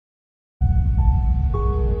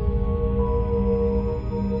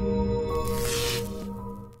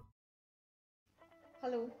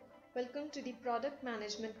Welcome to the product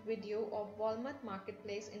management video of Walmart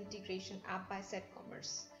Marketplace Integration app by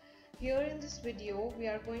CedCommerce. Here in this video, we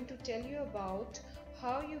are going to tell you about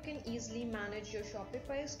how you can easily manage your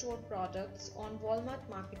Shopify store products on Walmart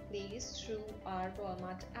Marketplace through our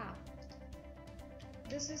Walmart app.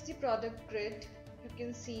 This is the product grid. You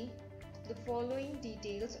can see the following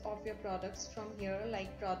details of your products from here,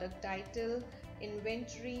 like product title,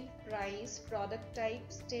 inventory, price, product type,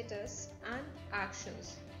 status, and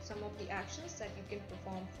actions. Some of the actions that you can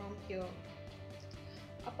perform from here.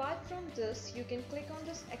 Apart from this, you can click on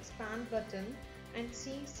this expand button and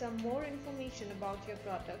see some more information about your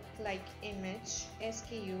product, like image,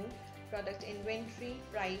 SKU, product inventory,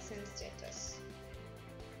 price, and status.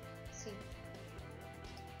 See.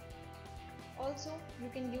 Also, you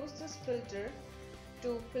can use this filter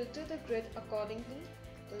to filter the grid accordingly,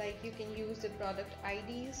 like you can use the product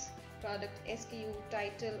IDs, product SKU,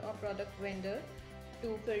 title, or product vendor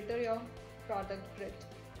to filter your product grid.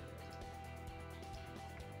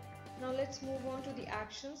 Now let's move on to the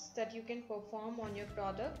actions that you can perform on your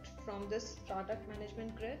product from this product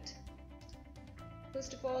management grid.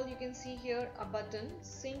 First of all, you can see here a button,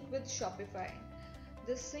 Sync with Shopify.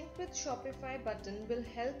 This Sync with Shopify button will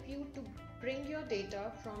help you to bring your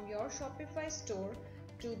data from your Shopify store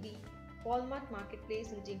to the Walmart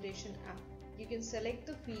Marketplace Integration app. You can select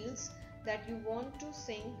the fields that you want to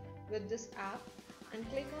sync with this app and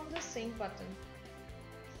click on the sync button.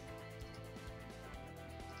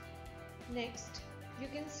 Next, you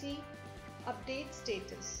can see update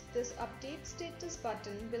status. This update status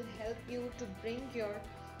button will help you to bring your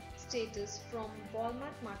status from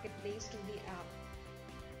Walmart Marketplace to the app.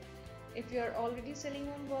 If you are already selling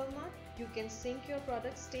on Walmart, you can sync your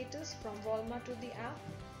product status from Walmart to the app.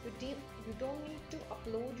 You don't need to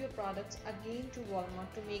upload your products again to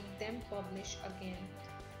Walmart to make them publish again.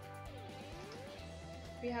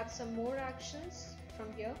 We have some more actions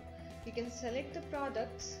from here. You can select the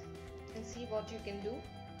products and see what you can do.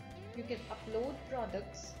 You can upload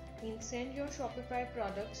products, means send your Shopify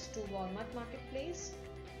products to Walmart Marketplace.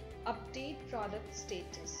 Update product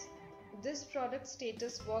status. This product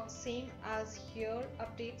status works same as here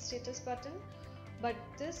update status button, but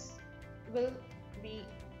this will be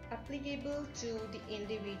applicable to the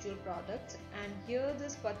individual products, and here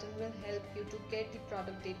this button will help you to get the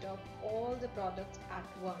product data of all the products at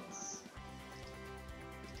once.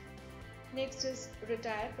 Next is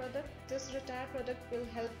retire product. This retire product will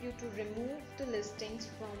help you to remove the listings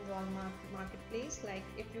from Walmart Marketplace. Like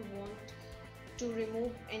if you want to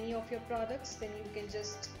remove any of your products, then you can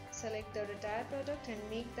just select the retire product and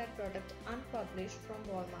make that product unpublished from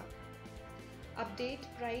Walmart. Update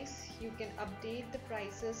price. You can update the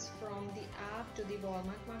prices from the app to the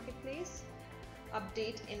Walmart Marketplace.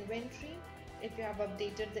 Update inventory. If you have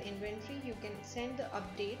updated the inventory, you can send the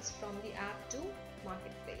updates from the app to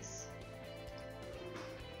Marketplace.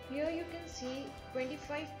 Here you can see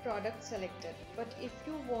 25 products selected, but if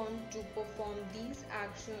you want to perform these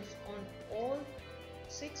actions on all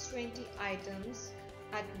 620 items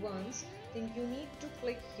at once, then you need to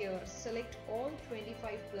click here, select all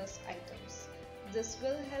 25 plus items. This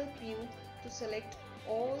will help you to select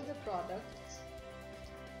all the products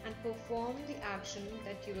and perform the action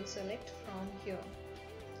that you will select from here.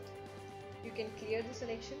 You can clear the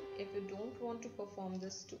selection if you don't want to perform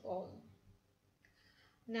this to all.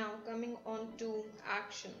 Now coming on to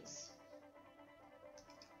actions.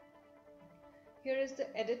 Here is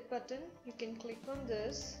the edit button. You can click on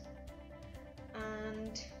this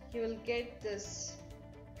and you will get this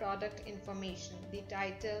product information, the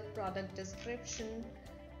title, product description,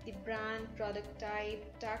 the brand, product type,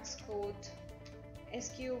 tax code,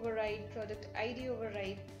 SKU override, product ID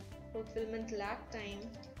override, fulfillment lag time.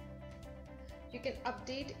 You can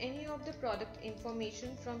update any of the product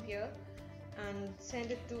information from here and send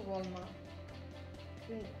it to Walmart.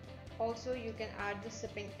 Also, you can add the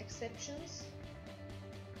shipping exceptions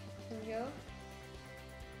from here.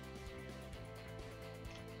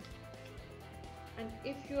 And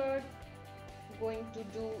if you are going to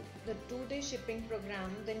do the 2-day shipping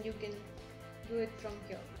program, then you can do it from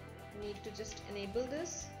here. You need to just enable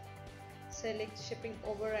this, select shipping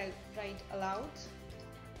override allowed,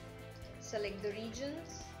 select the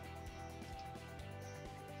regions.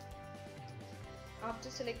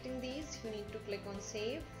 After selecting these, you need to click on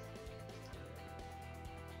save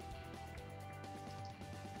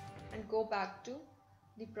and go back to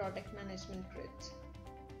the product management grid.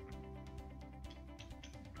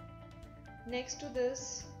 Next to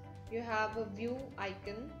this, you have a view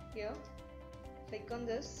icon here. Click on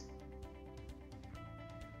this.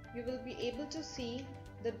 You will be able to see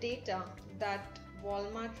the data that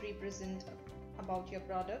Walmart represents about your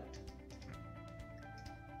product.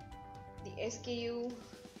 SKU,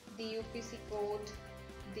 the UPC code,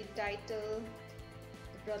 the title,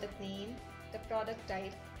 the product name, the product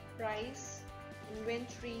type, price,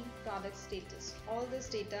 inventory, product status. All this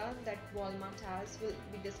data that Walmart has will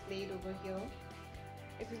be displayed over here.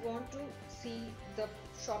 If you want to see the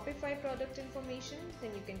Shopify product information,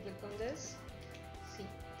 then you can click on this. See,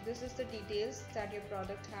 this is the details that your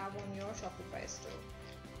product have on your Shopify store.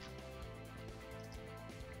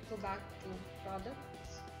 Go back to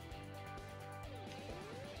products.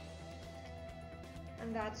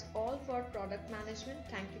 And that's all for product management.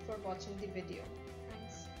 Thank you for watching the video.